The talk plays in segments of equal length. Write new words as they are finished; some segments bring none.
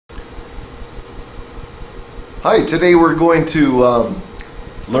Hi, today we're going to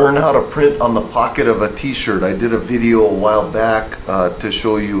learn how to print on the pocket of a t-shirt. I did a video a while back to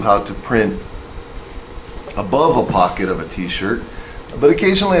show you how to print above a pocket of a t-shirt, but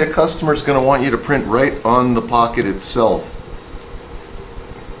occasionally a customer is going to want you to print right on the pocket itself.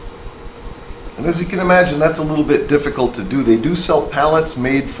 And as you can imagine, that's a little bit difficult to do. They do sell pallets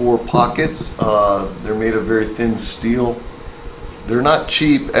made for pockets. They're made of very thin steel. They're not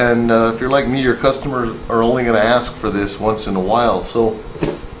cheap, and if you're like me, your customers are only going to ask for this once in a while. So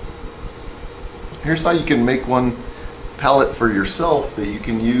here's how you can make one pallet for yourself that you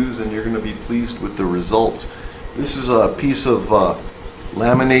can use, and you're going to be pleased with the results. This is a piece of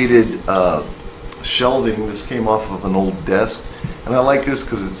laminated shelving. This came off of an old desk, and I like this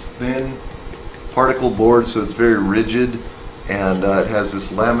because it's thin particle board, so it's very rigid, and it has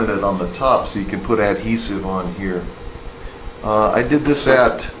this laminate on the top, so you can put adhesive on here. I did this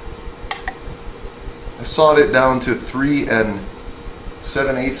I sawed it down to 3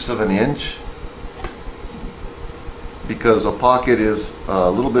 7/8 of an inch because a pocket is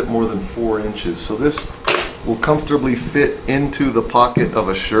a little bit more than 4 inches. So this will comfortably fit into the pocket of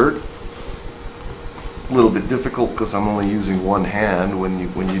a shirt. A little bit difficult because I'm only using one hand. When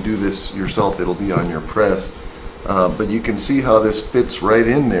you do this yourself, it'll be on your press. But you can see how this fits right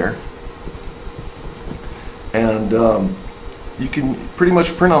in there. And you can pretty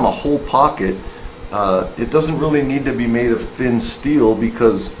much print on the whole pocket. It doesn't really need to be made of thin steel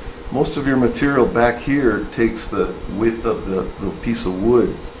because most of your material back here takes the width of the piece of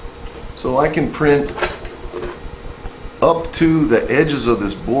wood. So I can print up to the edges of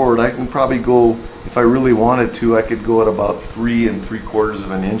this board. I can probably go, if I really wanted to, I could go at about 3 3/4 of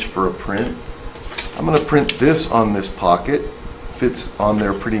an inch for a print. I'm going to print this on this pocket. Fits on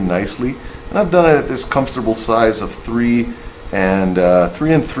there pretty nicely. And I've done it at this comfortable size of 3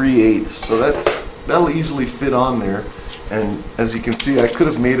 3 3/8, so that'll easily fit on there. And as you can see, I could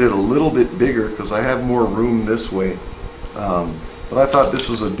have made it a little bit bigger because I have more room this way, but I thought this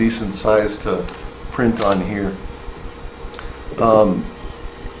was a decent size to print on here.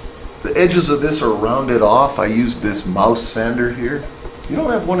 The edges of this are rounded off. I used this mouse sander here. If you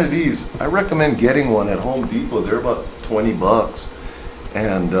don't have one of these, I recommend getting one at Home Depot. They're about 20 bucks.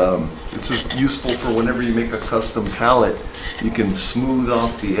 And this is useful for whenever you make a custom pallet. You can smooth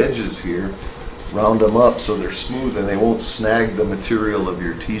off the edges here, round them up so they're smooth and they won't snag the material of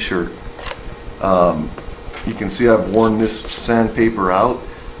your t-shirt. You can see I've worn this sandpaper out.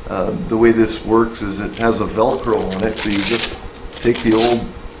 The way this works is it has a Velcro on it, so you just take the old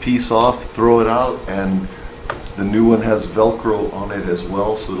piece off, throw it out, and the new one has Velcro on it as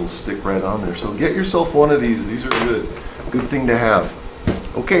well, so it'll stick right on there. So get yourself one of these. These are good. Good thing to have.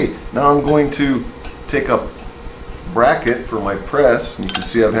 Okay, now I'm going to take a bracket for my press. You can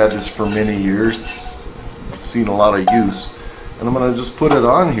see I've had this for many years. It's seen a lot of use. And I'm going to just put it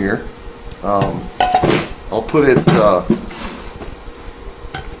on here. I'll put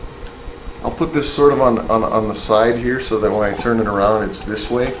this sort of on the side here so that when I turn it around it's this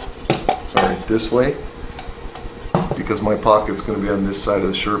way. Sorry, this way. Because my pocket's going to be on this side of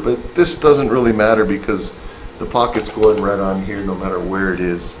the shirt. But this doesn't really matter because the pocket's going right on here no matter where it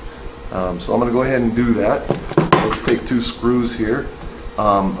is. So I'm going to go ahead and do that. Let's take 2 screws here.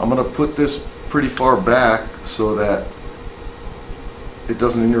 I'm going to put this pretty far back so that it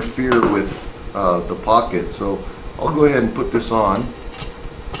doesn't interfere with the pocket. So I'll go ahead and put this on.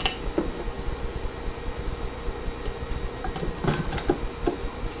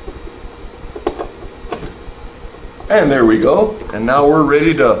 And there we go. And now we're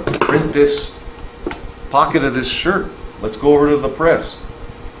ready to print this pocket of this shirt. Let's go over to the press.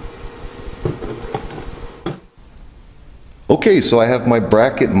 Okay, so I have my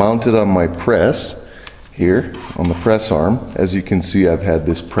bracket mounted on my press here on the press arm. As you can see, I've had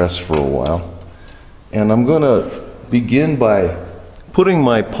this press for a while. And I'm going to begin by putting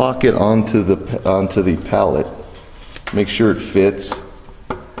my pocket onto the pallet. Make sure it fits.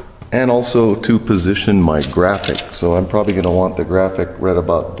 And also to position my graphic. So I'm probably going to want the graphic right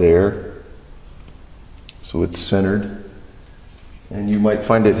about there, so it's centered. And you might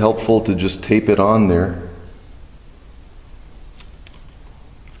find it helpful to just tape it on there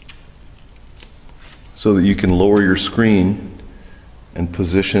so that you can lower your screen and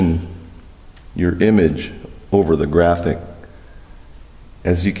position your image over the graphic.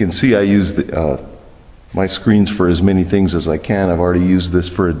 As you can see, I use my screens for as many things as I can. I've already used this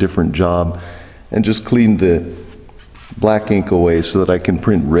for a different job and just cleaned the black ink away so that I can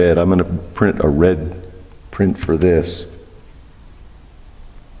print red. I'm going to print a red print for this.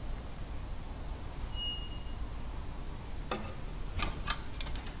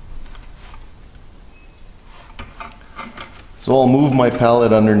 So I'll move my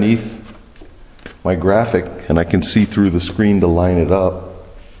palette underneath my graphic and I can see through the screen to line it up.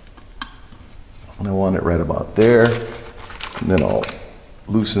 And I want it right about there. And then I'll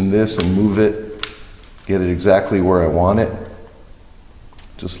loosen this and move it, get it exactly where I want it.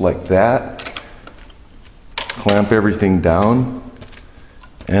 Just like that. Clamp everything down.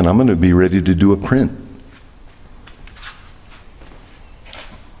 And I'm going to be ready to do a print.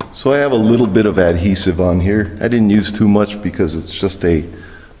 So I have a little bit of adhesive on here. I didn't use too much because it's just a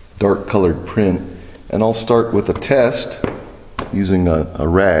dark colored print. And I'll start with a test using a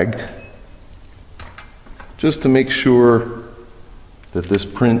rag just to make sure that this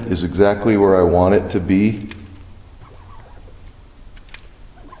print is exactly where I want it to be.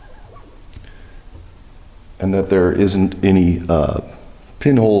 And that there isn't any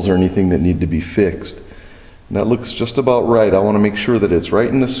pinholes or anything that need to be fixed. And that looks just about right. I want to make sure that it's right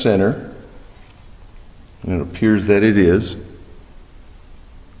in the center. And it appears that it is.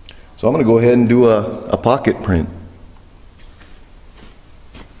 So I'm going to go ahead and do a pocket print.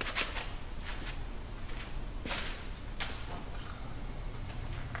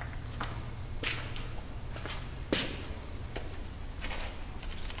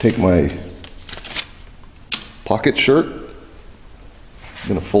 Take my pocket shirt. I'm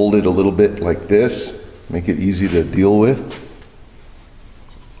going to fold it a little bit like this. Make it easy to deal with.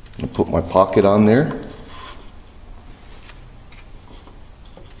 I'm going to put my pocket on there.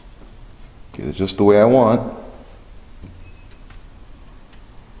 Get it just the way I want.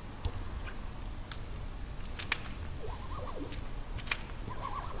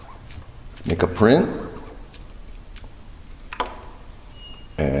 Make a print.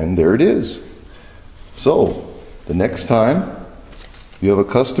 And there it is. So, the next time you have a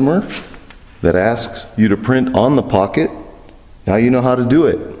customer that asks you to print on the pocket, now you know how to do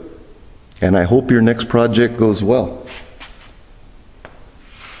it. And I hope your next project goes well.